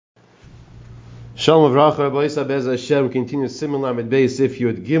Shalom Avracha, Rabbi Yisrael Bez Hashem continues similar with Beis Sif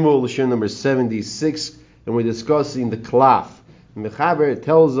Yud Gimel, Lashon number 76, and we're discussing the klaf. Mechaber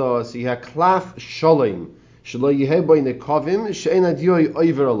tells us he had klaf shalom, shelo yehei bo nekavim she'en adiyoi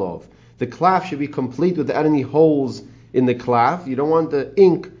over alav. The klaf should be complete without any holes in the klaf. You don't want the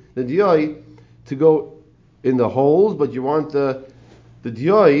ink, the diyoi, to go in the holes, but you want the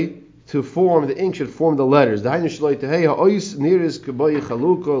diyoi to form, the ink should form the letters.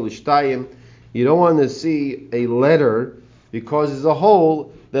 You don't want to see a letter because there's a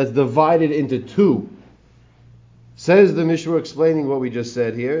hole that's divided into two. Says the Mishnah explaining what we just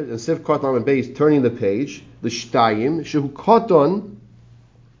said here. The Sif Koton and base turning the page. The Shtayim Shehu Koton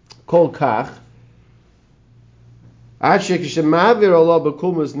Kol Kach Ad Shekishemavir Allah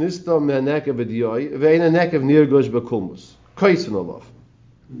Bekulmus Nistam Me'anekev V'Diyoi Ve'in Anekev Nirgosh Bekulmus Kaisun Allah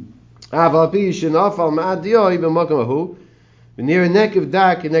Aval Pi Shenafal Ma'ad Diyoi B'Makam Ahu V'Nir Anekev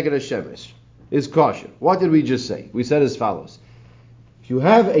Dak Anekev Hashemesh is kosher. What did we just say? We said as follows. If you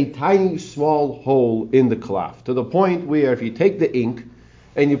have a tiny small hole in the klaf, to the point where if you take the ink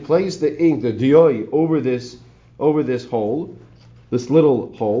and you place the ink, the diyoi, over this hole, this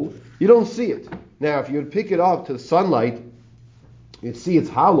little hole, you don't see it. Now if you pick it up to the sunlight, you'd see it's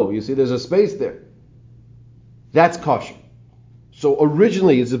hollow. You see there's a space there. That's kosher. So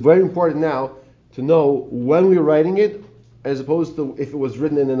originally, it's very important now to know when we're writing it, as opposed to if it was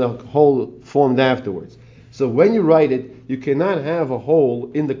written in a hole formed afterwards. So when you write it, you cannot have a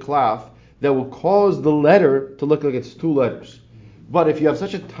hole in the klaf that will cause the letter to look like it's two letters. But if you have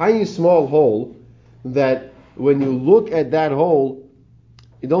such a tiny small hole that when you look at that hole,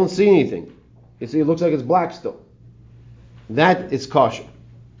 you don't see anything. You see it looks like it's black still. That is kosher.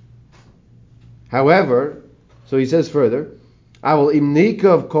 However, so he says further, I will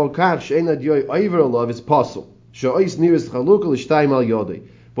imnikav kol kach she'ena diyoi over alav is possible.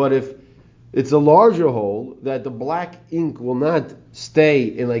 But if it's a larger hole that the black ink will not stay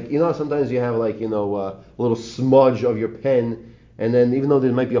in, like, sometimes you have a little smudge of your pen, and then even though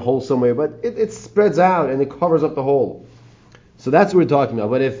there might be a hole somewhere, but it spreads out and it covers up the hole. So that's what we're talking about.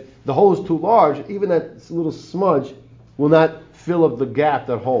 But if the hole is too large, even that little smudge will not fill up the gap,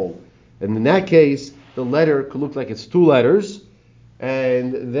 that hole. And in that case, the letter could look like it's two letters,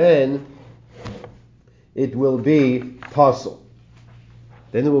 and then it will be puzzle.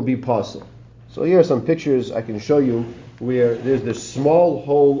 Then it will be puzzle. So here are some pictures I can show you where there's this small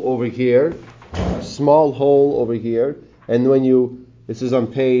hole over here, and this is on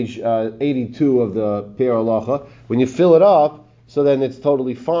page 82 of the Pe'er Halacha. When you fill it up, so then it's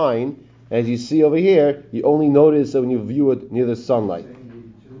totally fine. As you see over here, you only notice that when you view it near the sunlight.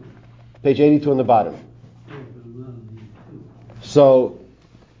 Page 82 on the bottom. So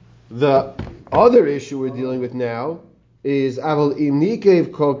the other issue we're dealing with now is aval im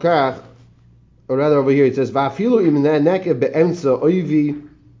nikev kol kach, or rather over here it says va'afilu im nekev be'emtza oivi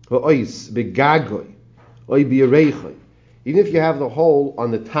ha'ois begagoy oy bi'reichoy. Even if you have the hole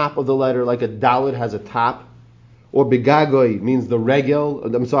on the top of the letter, like a dalet has a top, or begagoy means the regel, or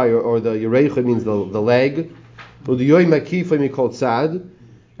the yereichoy means the leg, or the yoy makifa mikol tzad,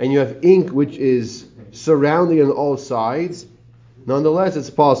 and you have ink which is surrounding on all sides, nonetheless it's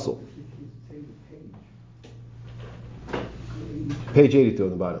possible. Page 82 on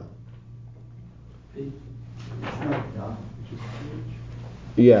the bottom.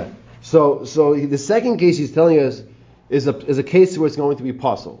 Yeah. So the second case he's telling us is a case where it's going to be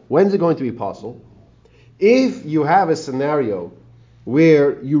possible. When's it going to be possible? If you have a scenario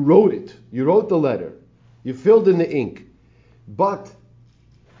where you wrote the letter, you filled in the ink, but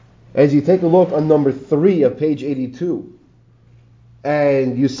as you take a look on number 3 of page 82,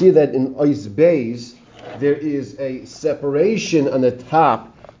 and you see that in Ois Beis, there is a separation on the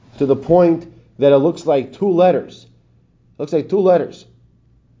top to the point that it looks like two letters.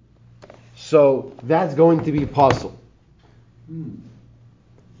 So that's going to be puzzle.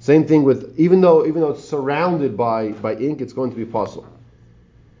 Same thing with, even though it's surrounded by ink, it's going to be puzzle.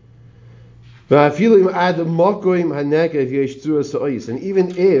 And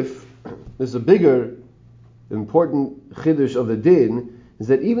even if there's a bigger important chiddush of the din, is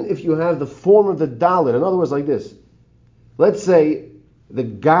that even if you have the form of the dalet, in other words, like this, let's say the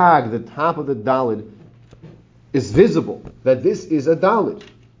gag, the top of the dalet, is visible, that this is a dalet.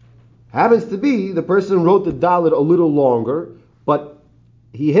 Happens to be the person wrote the dalet a little longer, but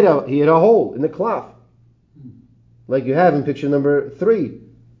he hit a hole in the klaf, like you have in picture number 3.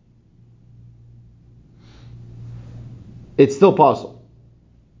 It's still possible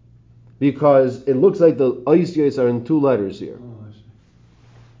because it looks like the ois are in two letters here.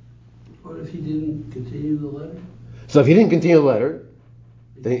 What if he didn't continue the letter? So if he didn't continue the letter,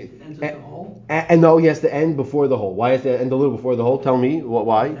 Ends at the hole? And no, he has to end before the hole. Why has to end a little before the hole? Tell me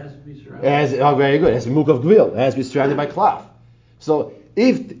why. It has to be surrounded. Very good. It has to be mukav gvil. It has to be surrounded by klaf. So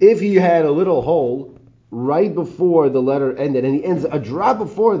if he had a little hole right before the letter ended, and he ends a drop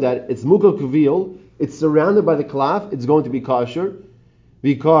before that, it's mukav gvil. It's surrounded by the klaf. It's going to be kosher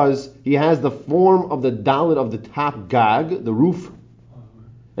because he has the form of the dalit of the top gag, the roof,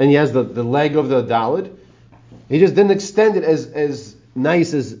 and he has the leg of the dalit. He just didn't extend it as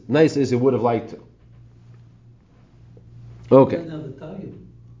nice as he would have liked to. Okay. He doesn't have the tagim.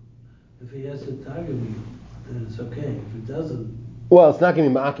 If he has the tagim, then it's okay. If it doesn't, Well, it's not going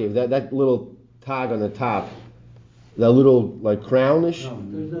to be ma'akev. That little tag on the top, that little like crownish.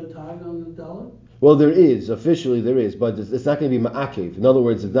 there's no tag on the dollar. Well, there is officially there is, but it's not going to be ma'akev. In other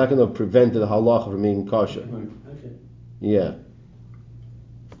words, it's not going to prevent the halacha from being kosher. Okay. Yeah.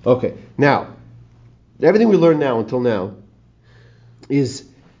 Okay. Now, everything we learned now until now is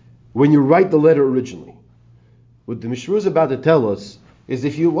when you write the letter originally. What the Mishra is about to tell us is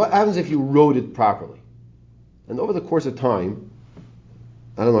what happens if you wrote it properly, and over the course of time,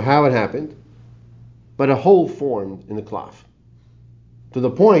 I don't know how it happened, but a hole formed in the klaf to the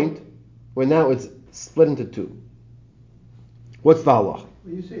point where now it's split into two. What's the halach?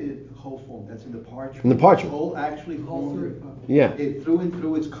 When you say the whole form, that's in the parchment. In the parchment. The whole actually formed. Yeah. It through and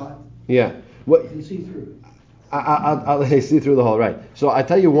through it's cut. Yeah. What? You can see through. I'll see through the hole, right? So I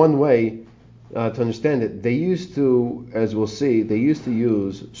tell you one way to understand it. They used to, as we'll see,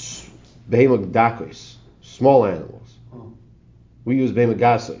 use behemoth dakos, small animals. Oh. We use behemoth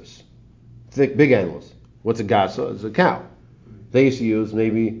gasos, thick, big animals. What's a gasa? It's a cow. They used to use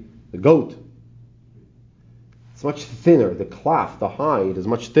maybe the goat. It's much thinner. The cloth, the hide, is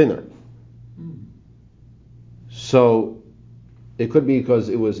much thinner. So it could be because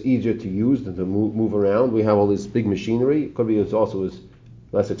it was easier to use than to move around. We have all this big machinery. It could be it also was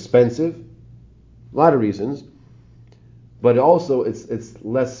less expensive. A lot of reasons. But also it's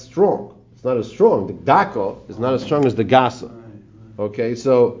less strong. It's not as strong. The dako is not as strong as the gasa. Okay,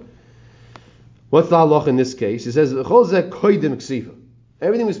 so what's the halach in this case? He says,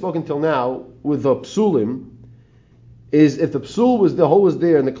 everything we spoke until now with the psulim is if the hole was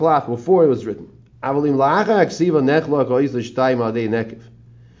there in the cloth before it was written. But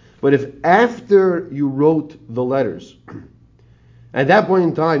if after you wrote the letters, at that point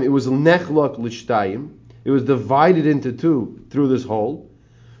in time it was nechlok l'shtayim, it was divided into two through this hole.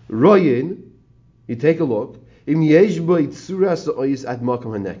 Royin, you take a look. You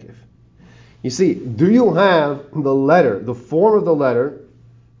see, do you have the letter, the form of the letter,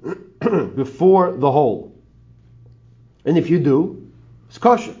 before the hole? And if you do, it's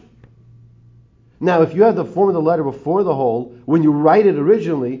kosher. Now, if you have the form of the letter before the hole, when you write it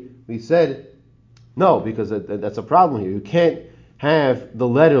originally, we said no, because that's a problem here. You can't have the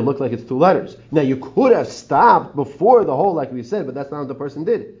letter look like it's two letters. Now, you could have stopped before the hole, like we said, but that's not what the person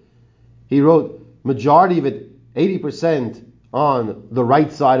did. He wrote majority of it, 80% on the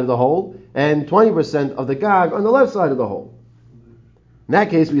right side of the hole, and 20% of the gag on the left side of the hole. In that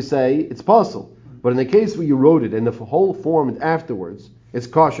case, we say it's possible. But in the case where you wrote it and the hole formed afterwards, it's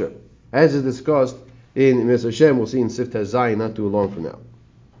kosher. As is discussed in Mr. Hashem, we'll see in Siftah Zayin not too long from now.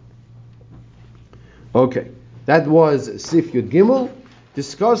 Okay, that was Sif Yud Gimel,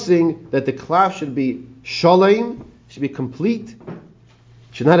 discussing that the klaf should be shalem, should be complete,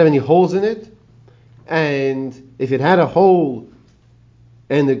 should not have any holes in it, and if it had a hole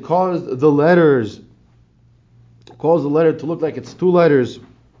and it caused the letter to look like it's two letters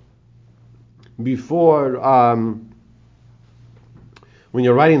before when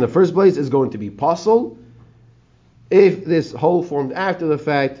you're writing in the first place, it's going to be pasul. If this hole formed after the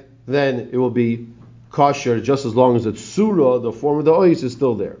fact, then it will be kosher just as long as the tsura, the form of the ois, is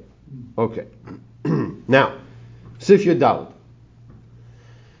still there. Okay. Now, Sif Yudal.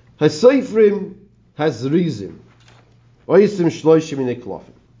 Haseifrim Hazrizim. Oisim Shloishim in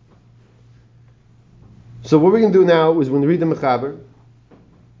Eklofim. So what we're going to do now is when we read the Mechaber,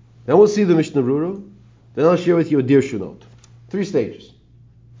 then we'll see the Mishnah Rura, then I'll share with you a Dirshu note. 3 stages.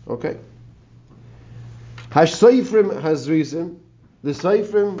 Okay? Haseifrim Hazrizim. The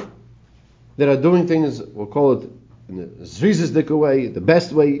Seifrim that are doing things, we'll call it in the Zrizisdik way, the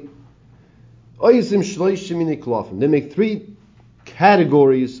best way. Oisim Shloishim in Eklofim. They make 3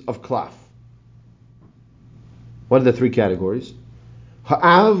 categories of klaf. What are the 3 categories?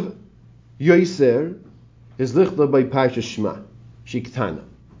 Ha'av Yoiser is lichta by Parsha Shema, Shiktana.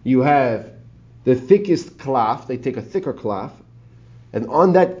 You have the thickest klaf, they take a thicker klaf, and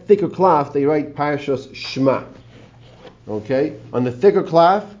on that thicker klaf they write Parshas Shema. Okay? On the thicker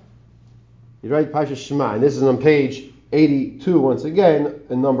klaf, you write Parshas Shema, and this is on page 82 once again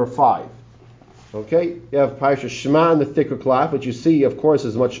in number 5. Okay, you have Parashas Shema in the thicker cloth, which you see, of course,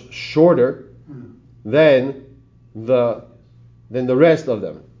 is much shorter than the rest of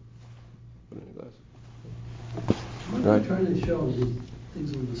them. What are you trying to show the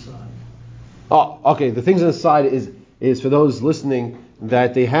things on the side? Oh, okay. The things on the side is for those listening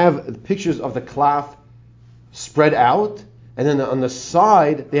that they have pictures of the cloth spread out, and then on the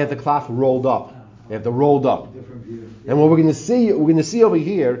side they have the cloth rolled up. They have the rolled up. Different view. And what we're going to see over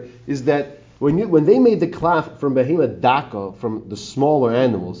here is that when they made the cloth from behemoth daka, from the smaller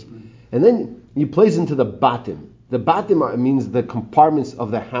animals, and then you place into the batim. The batim means the compartments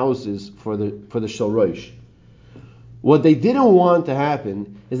of the houses for the shalrosh. What they didn't want to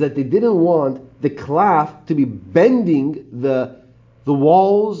happen is that they didn't want the cloth to be bending the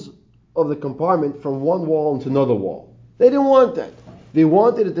walls of the compartment from one wall into another wall. They didn't want that. They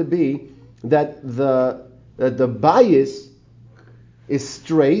wanted it to be that the bias is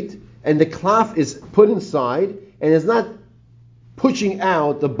straight and the cloth is put inside and is not pushing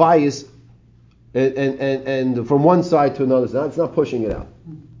out the bias and from one side to another side. It's not pushing it out.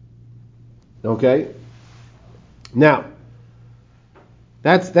 Okay? Now,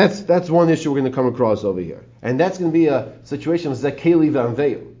 that's one issue we're going to come across over here. And that's going to be a situation of Zakeli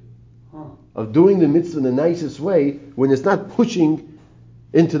Vanveil, of doing the mitzvah in the nicest way when it's not pushing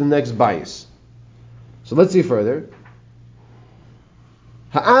into the next bias. So let's see further.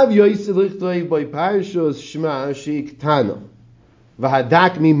 Ha'av yoyse lichtoi by parashos shema she'iktana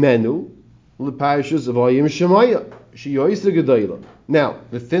v'hadak mimenu l'parashos avoyim shemaya she'yoyse gedayla. Now,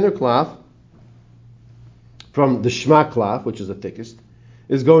 the thinner cloth from the Shema cloth, which is the thickest,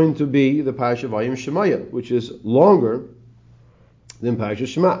 is going to be the Parashat Vayim Shemaya, which is longer than Parashat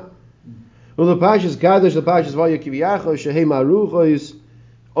Shema. Well, the Parashat Kadosh, the Parashat Vayim Kiviyacha, Shehei Maruchos,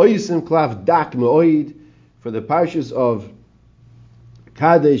 Oisim Klav Dak Me'oid. For the Parashas of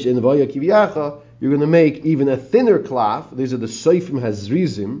Kadosh and Vayim Kiviyacha, you're going to make even a thinner cloth. These are the Soifim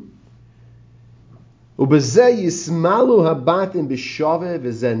Hazrizim. Ubezeh Yismalu Habatim B'Shaveh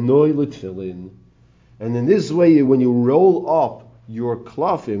V'Zeh Noi L'Tfilin. And in this way, when you roll up your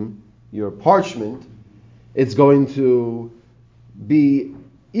klafim, your parchment, it's going to be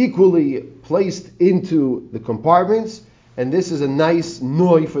equally placed into the compartments, and this is a nice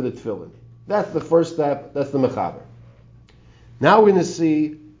noi for the tefillin. That's the first step, that's the mechaber. Now we're going to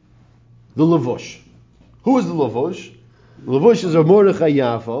see the levush. Who is the levush? Levush is a Mordechai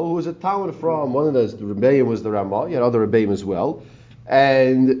Yafo, who is a Talmud from one of the Rebbeim was the Ramah, you had other Rebbeim as well.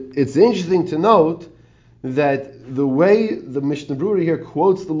 And it's interesting to note that the way the Mishnah Brura here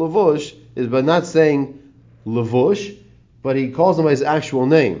quotes the Levush is by not saying Levush, but he calls him by his actual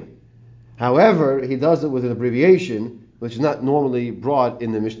name. However, he does it with an abbreviation, which is not normally brought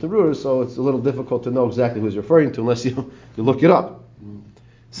in the Mishnah Brura, so it's a little difficult to know exactly who he's referring to unless you look it up.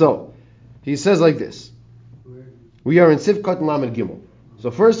 So, he says like this. We are in Sivkot and Lamed Gimel.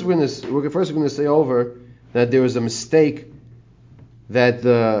 So first we're going to say over that there was a mistake that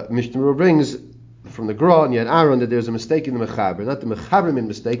the Mishnah Brura brings from the Gra and Yad Aaron, that there's a mistake in the Mechaber. Not the Mechaber made a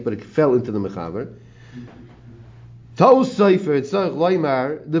mistake, but it fell into the Mechaber. Ta'us Sefer, Tzarech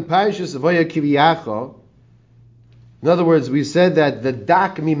Loimar, the Parashas of Vayar Kiviyacha. In other words, we said that the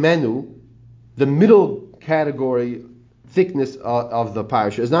Dak Mimenu, the middle category thickness of the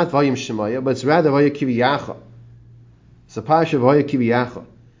Parashah, is not Vayim Shemaya, but it's rather Vayar Kiviyacha. It's a Parashah of Vayar Kiviyacha,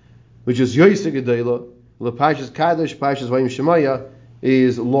 which is Yoyse Gedayla. The Parashas Kadosh, Parashas Vayim Shemaya,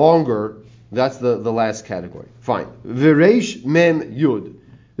 is longer. That's the last category. Fine. Vireish Mem Yud.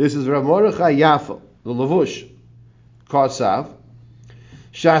 This is Rav Mordechai Yafo, the Levush, Karsav.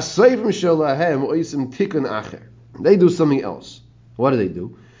 Shasayvim Shalahem Oisim Tikkun Acher. They do something else. What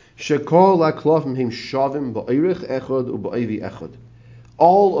do? Shekol HaKlofim Him Shavim Ba'irich Echad U'Ba'ivi Echad.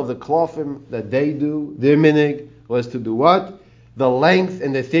 All of the klofim that they do, their minig, was to do what? The length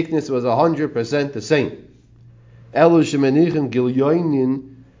and the thickness was 100% the same. Elu Shemenichim Gilyoinin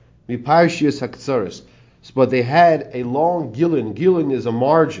Miparshias Haktsaris. But they had a long gilin. Gilin is a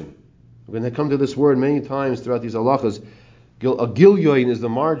margin. We're going to come to this word many times throughout these halachas. A gilyoin is the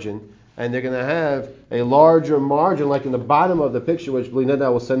margin, and they're going to have a larger margin, like in the bottom of the picture, which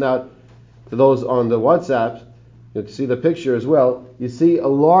Blineda will send out to those on the WhatsApp. You can see the picture as well. You see a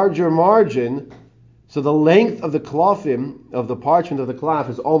larger margin, so the length of the klafim, of the parchment of the cloth,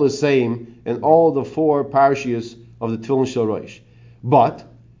 is all the same in all the 4 parshias of the Tefillin Shel Rosh. But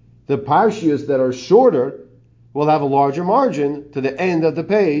the parshias that are shorter will have a larger margin to the end of the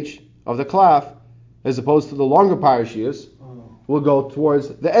page of the cloth, as opposed to the longer parshias will go towards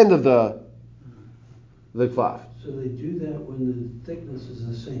the end of the cloth. So they do that when the thickness is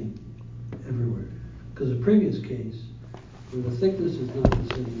the same everywhere. Because the previous case, When the thickness is not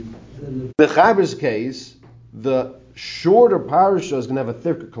the same, then The Mechaber's case, the shorter parasha is going to have a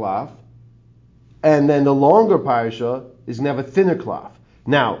thicker cloth, and then the longer parasha is going to have a thinner cloth.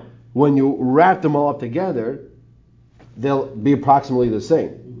 Now, when you wrap them all up together, they'll be approximately the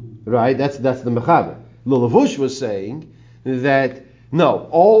same, right? That's the Mechaber. Lulavush was saying that no,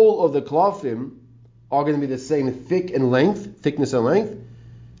 all of the clothim are going to be the same thickness and length,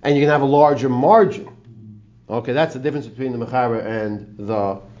 and you're going to have a larger margin. Okay, that's the difference between the Mechaber and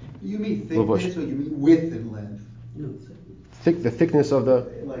the You mean Lulavush. thickness or you mean width and length? The thickness of the,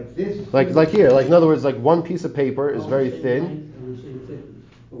 Like this? like here, like in other words, like one piece of paper is very thin. And the same thickness.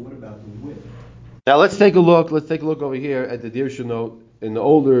 But what about the width? Now let's take a look over here at the Dirshu note. In the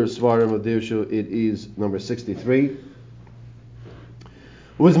older Svarim of Dirshu, it is number 63.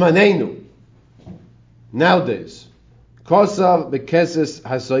 Uzmanenu. Nowadays, Kosav bekeses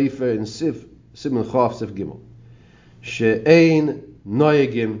hasaifer in Sif Siman Chaf Sif Gimel. She'ein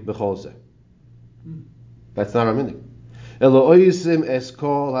noyegim b'cholze. That's not our meaning. Eloisim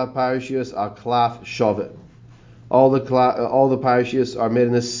eskol haparashios al klaf shove. All the parashios are made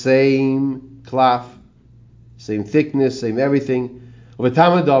in the same klaf, same thickness, same everything.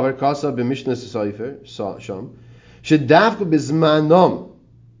 V'tama davar Kosav b'mishnas hasaifer sham. She'davka b'zmanom.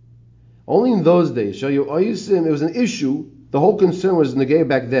 Only in those days, it was an issue. The whole concern was negay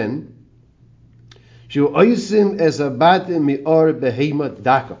back then. Like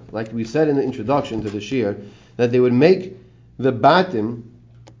we said in the introduction to the shir, that they would make the batim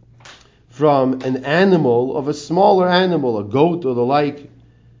from an animal, of a smaller animal, a goat or the like,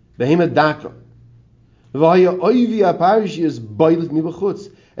 behemoth daka. And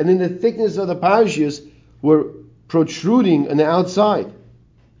then the thickness of the parashias were protruding on the outside.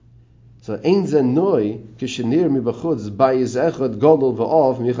 So so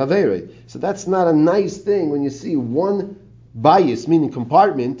that's not a nice thing when you see one bias, meaning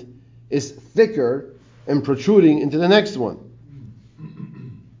compartment, is thicker and protruding into the next one.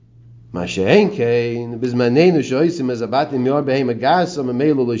 So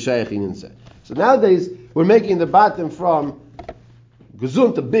nowadays we're making the batim from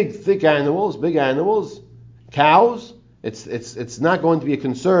gezunt, big thick animals, cows. It's not going to be a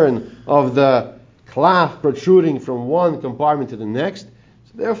concern of the cloth protruding from one compartment to the next.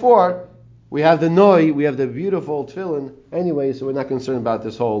 So therefore, we have the noi, we have the beautiful tefillin anyway, so we're not concerned about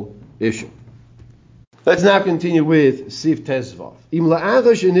this whole issue. Let's now continue with Sif Tezvav. Im la'acha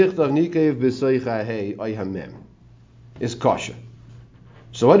shenichtav nikev b'soicha hei oyhamem is kosher.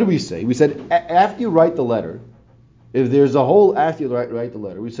 So what did we say? We said after you write the letter, if there's a hole after you write the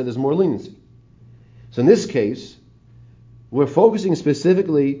letter, we said there's more leniency. So in this case, we're focusing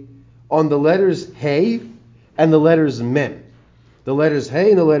specifically on the letters Hey and the letters Mem. The letters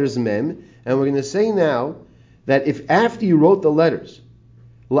Hey and the letters Mem. And we're going to say now that if after you wrote the letters,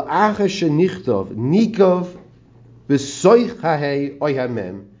 La'acha shenichtov nikov b'soich ha'hei oy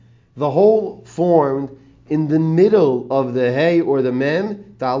ha'mem, the hole formed in the middle of the Hey or the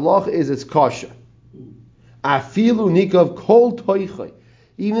Mem, the halacha is it's kosher. Afilu nikov kol toichai.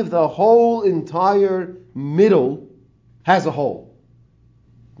 Even if the whole entire middle has a hole.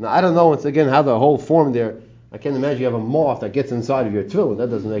 Now, I don't know, once again, how the hole formed there. I can't imagine you have a moth that gets inside of your tefillin. That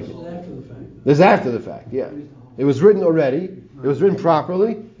doesn't make it. After the fact. This is after the fact, yeah. It was written already. It was written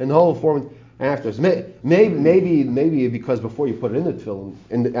properly, and the hole formed after. So maybe because before you put it in the tefillin,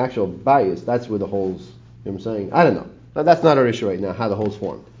 in the actual bias, that's where the holes, you know what I'm saying? I don't know. That's not our issue right now, how the holes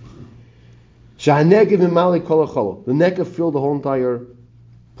formed. Shahanegev imali kol hacholo. The negev filled the whole entire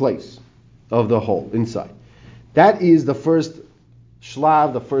place of the hole inside. That is the first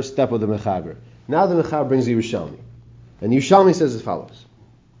shlav, the first step of the Mechaber. Now the Mechaber brings the Yerushalmi. And Yerushalmi says as follows.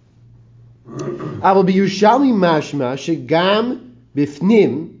 I will be Yerushalmi mashma shegam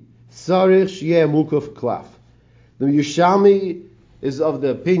bifnim sarich sheyeh mukaf klaf. The Yerushalmi is of the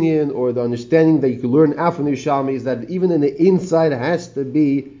opinion or the understanding that you can learn out from the Yerushalmi is that even in the inside it has to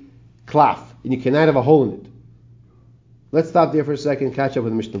be klaf. And you cannot have a hole in it. Let's stop there for a second, catch up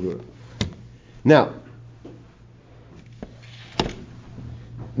with the Mishnah Berurah. Now,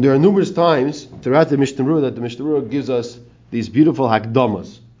 there are numerous times throughout the Mishnah Berurah that the Mishnah Berurah gives us these beautiful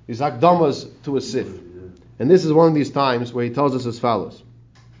hakdamas, these hakdamas to a sif. And this is one of these times where he tells us as follows.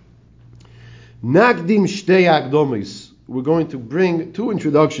 Nakdim shtei hakdamis. We're going to bring two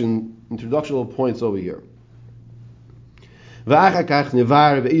introductional points over here. And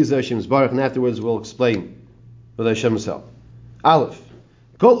afterwards we'll explain with Hashem himself. Aleph.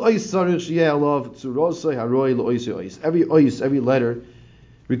 Every ois, every letter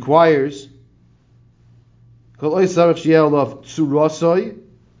requires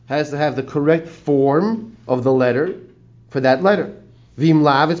has to have the correct form of the letter. for that letter. Vim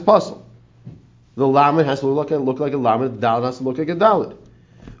lav, it's possible. The lamed has to look like a lamed, the dalet has to look like a dalet.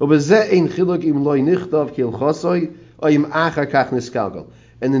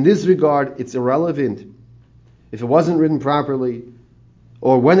 And in this regard, it's irrelevant if it wasn't written properly,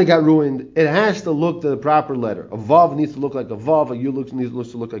 or when it got ruined. It has to look the proper letter. A vav needs to look like a vav, a yud needs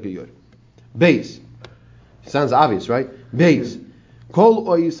to look like a yud. Beis. Sounds obvious, right? Beis. Kol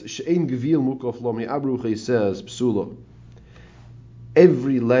ois she'ein gevil mukaf lo me'abruche says psula.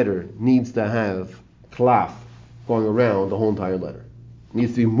 Every letter needs to have klaf going around the whole entire letter. It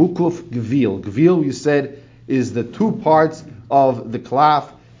needs to be mukuf gevil. Gevil, you said, is the two parts of the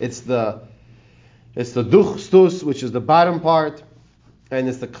klaf. It's the duchstus, which is the bottom part, and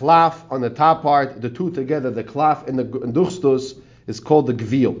it's the klaf on the top part. The two together, the klaf and the duchstus, is called the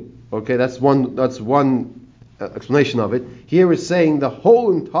gevil. Okay, that's one explanation of it. Here it's saying the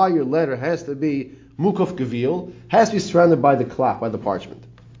whole entire letter has to be mukaf gevil, has to be surrounded by the klaf, by the parchment.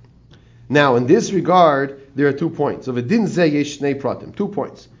 Now, in this regard, there are 2 points. So, v'din zeh yesh shnei pratim, 2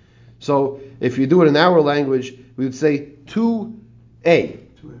 points. So, if you do it in our language, we would say 2a,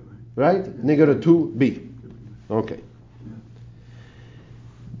 right? And then go to 2b. Okay.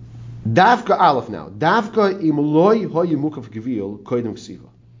 Davka aleph now. Davka im loy hoye mukaf gevil koydem ksiva.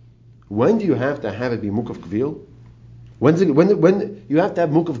 When do you have to have it be mukaf gevil? When you have to have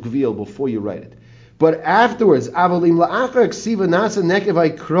mukaf gevil before you write it. But afterwards, avalim la'achar ksiva nasa nekev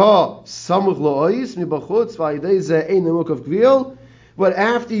ikra samuch lo'ois mibachutz v'ayidei zeh ein mukaf gevil. But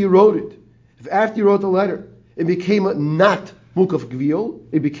after you wrote it, after you wrote the letter, it became not mukaf gevil,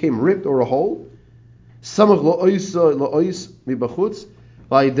 it became ripped or a hole. Samuch lo'ois mibachutz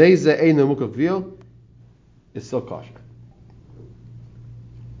v'ayidei zeh ein mukaf gevil. It's still kosher.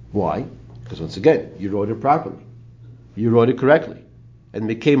 Why? Because once again, you wrote it properly. You wrote it correctly. And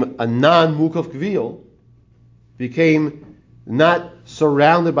became a non-mukaf gevil, became not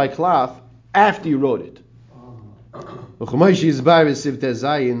surrounded by klaf after you wrote it.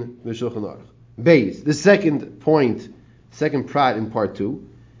 Beis, the second point, second prat in part 2.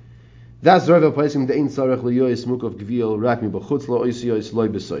 That's Rav Paisim the ein sarach liyois mukaf gevil rak mi b'chutz lo oisiyos loy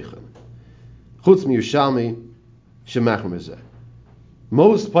b'soichen. Chutz mi Yerushalmi shemach mezeh.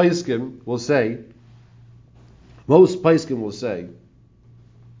 Most Paiskim will say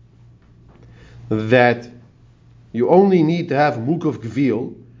that you only need to have mukaf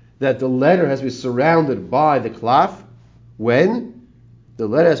gevil, that the letter has to be surrounded by the klaf. When? The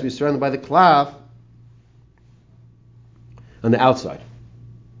letter has to be surrounded by the klaf on the outside.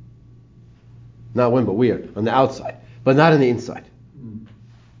 Not when, but where? On the outside. But not on the inside.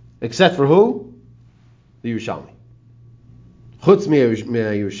 Except for who? The Yerushalmi. Chutz mi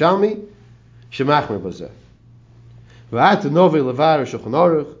Yerushalmi, shemach me b'zeh. V'at novi levar Shulchan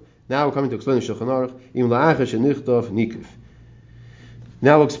Aruch. Now we're coming to explain the Shulchan Aruch. Im la'achar shenichtov nikif.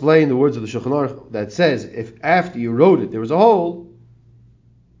 Now we'll explain the words of the Shulchan Aruch that says, if after you wrote it there was a hole,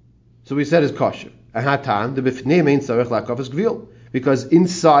 so we said it's kosher. Ahatan the b'fnei mein tzarech la'kafes gevil. Because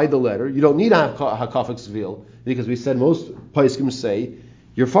inside the letter, you don't need to have hakafes gevil, because we said most Paiskim say,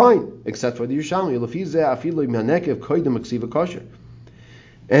 you're fine, except for the Yerushalmi.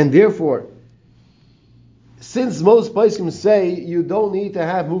 And therefore, since most Paiskim say you don't need to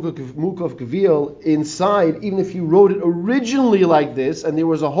have mukaf gevil inside, even if you wrote it originally like this, and there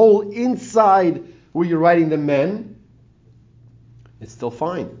was a hole inside where you're writing the men, it's still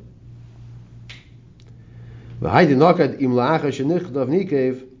fine.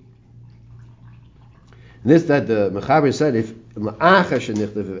 This that the Mechaber said, if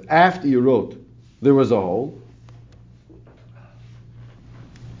after you wrote there was a hole,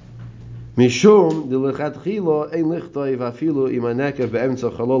 Mishum the lechatchila ein lichtoi v'afilu imanekev be'emtza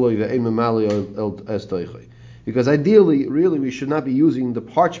chaloloi ve'ein memali el estoichoi. Because ideally, really, we should not be using the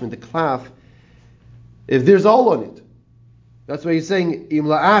parchment, the klaf, if there's a hole on it. That's why he's saying im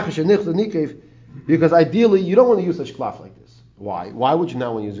la'ach shenichta nikev. Because ideally, you don't want to use such klaf like this. Why? Why would you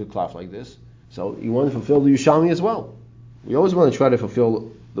not want to use a klaf like this? So you want to fulfill the Yerushalmi as well. We always want to try to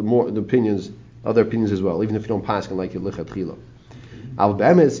fulfill the opinions, other opinions as well, even if you don't pass like your lichatchila. Al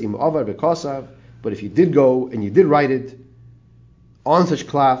be'emes im avar bekosav. But if you did go and you did write it on such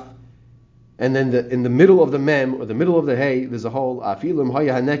klaf, and then in the middle of the mem or the middle of the hay, there's a hole. Afilim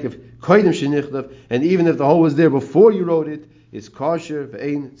haya hanekev koydem shenichtav. And even if the hole was there before you wrote it, it's kosher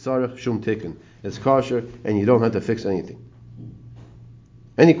ve'ein tzarech shum tikkun. It's kosher, and you don't have to fix anything.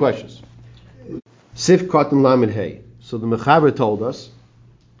 Any questions? Sif Katan Lamed Hay. So the Mechaber told us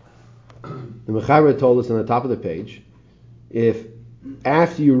on the top of the page, if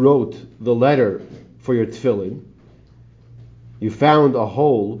after you wrote the letter for your tefillin, you found a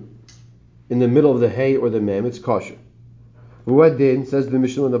hole in the middle of the hay or the mem, it's kosher. V'uadin, says the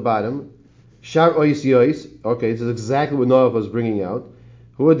Mishnah on the bottom, Shar ois yois, okay, this is exactly what Noach was bringing out.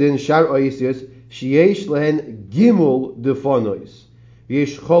 V'uadin, Shar ois yois, sheyesh lehen gimel defonois,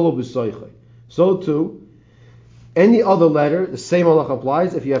 yesh cholo b'soichai. So too, any other letter, the same halach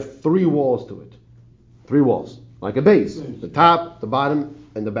applies if you have 3 walls to it. 3 walls, like a base. The top, the bottom,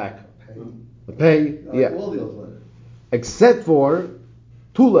 and the back. The pay, yeah. All the other letters. Except for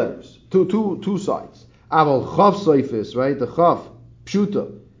 2 letters, two sides. Aval chav soifis, right? The chav,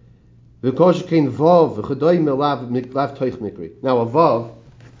 pshuta. V'kosh kein vav, v'chadoy melav toich mikri. Now a vav,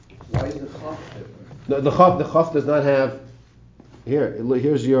 Why is the chaf different? the chav does not have,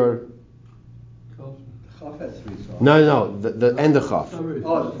 here's your, The chaf has 3 sides. no, the end of chav.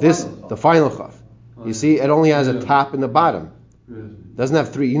 Oh, The final chav. You see, it only has a top and the bottom. Doesn't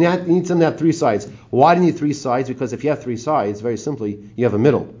have 3. You need something to have 3 sides. Why do you need 3 sides? Because if you have 3 sides, very simply, you have a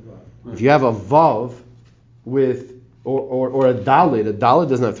middle. If you have a vav with or a dalit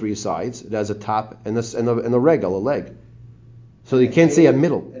doesn't have 3 sides. It has a top and a regal, a leg. So you can't say a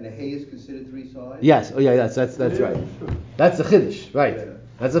middle. And a hay is considered 3 sides? Yes. Oh yeah. That's right. Sure. That's a chiddush, right? Yeah.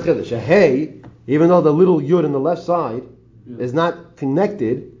 That's a chiddush. A hay, even though the little yud on the left side is not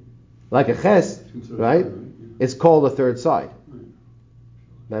connected like a ches, right? It's called a 3rd side.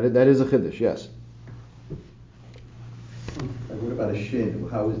 That is a chiddush, yes. And what about a shin?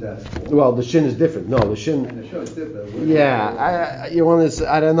 How is that formed? Well, the shin is different. No, the shin. And the show is different. What- Yeah, you want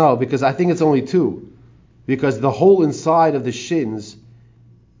to? I don't know, because I think it's only 2, because the whole inside of the shins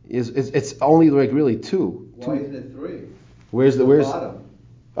it's only like really 2. Why isn't it 3? Where's The bottom.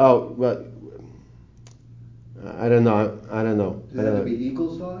 Oh, well, I don't know. Does it have to be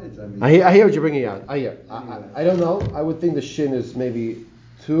equal sides? I mean, I hear what you're bringing out. I hear. Anyway. I don't know. I would think the shin is maybe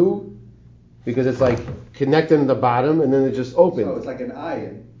 2, because it's like connected in the bottom and then it just opens. So it's like an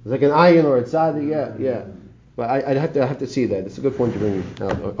iron. It's like an ayin or a tzadi, yeah. But I'd have to see that. It's a good point to bring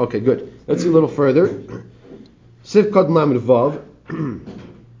out. Okay, good. Let's see a little further. Sivkot Lamed Vav.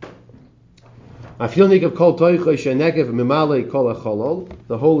 Afil nikav kol toichoy shenekev mimale kol acholol.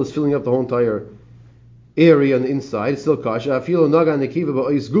 The hole is filling up the whole entire area on the inside. It's still kasha. Afil naga nekiva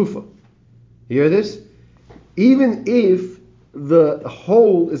ba'ois gufa. You hear this? Even if the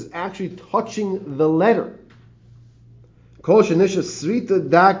hole is actually touching the letter.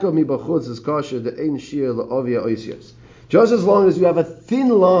 Just as long as you have a thin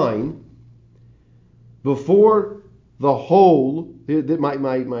line before the hole,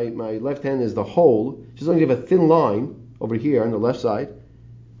 my left hand is the hole, just as long as you have a thin line over here on the left side,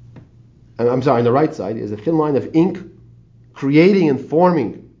 I'm sorry, on the right side, is a thin line of ink creating and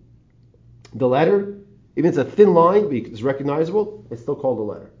forming the letter. Even if it's a thin line, but it's recognizable, it's still called a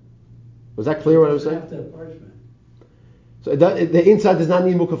letter. Was that clear what I was saying? Have to have parchment. So the inside does not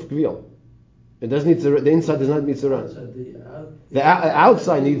need mukaf kvil. It doesn't need the inside does not need saran. The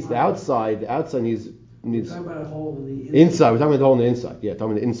outside needs the outside. The outside needs. We're talking about a hole in the Inside. We're talking about the hole on the inside. Yeah,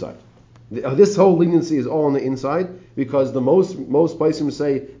 talking about the inside. This whole leniency is all on the inside because the most places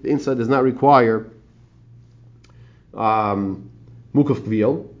say the inside does not require mukaf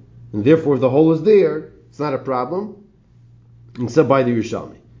kvil, and therefore if the hole is there, it's not a problem. Except by the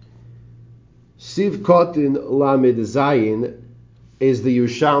Yerushalmi. Siv in Lamed Zayin is the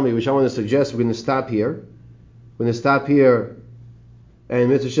Yerushalmi, which I want to suggest. We're going to stop here. We're going to stop here and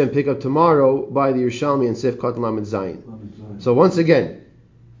Mr. Shem pick up tomorrow by the Yerushalmi and Siv in Lamed Zayin. So once again,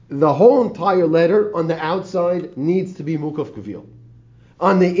 the whole entire letter on the outside needs to be Mukaf Kavil.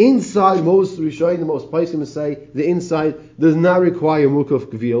 On the inside, most Rishonim, the most Paisim say, the inside does not require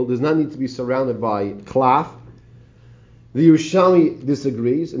Mukaf Kavil, does not need to be surrounded by Klaf. The Yerushalmi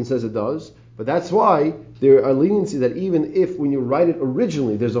disagrees and says it does. But that's why there are leniency that even if when you write it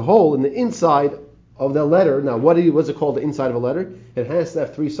originally, there's a hole in the inside of the letter. Now, what's it called, the inside of a letter? It has to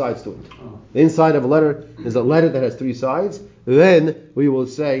have 3 sides to it. The inside of a letter is a letter that has 3 sides. Then we will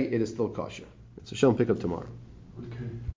say it is still kosher. So Shalom, pick up tomorrow. Okay.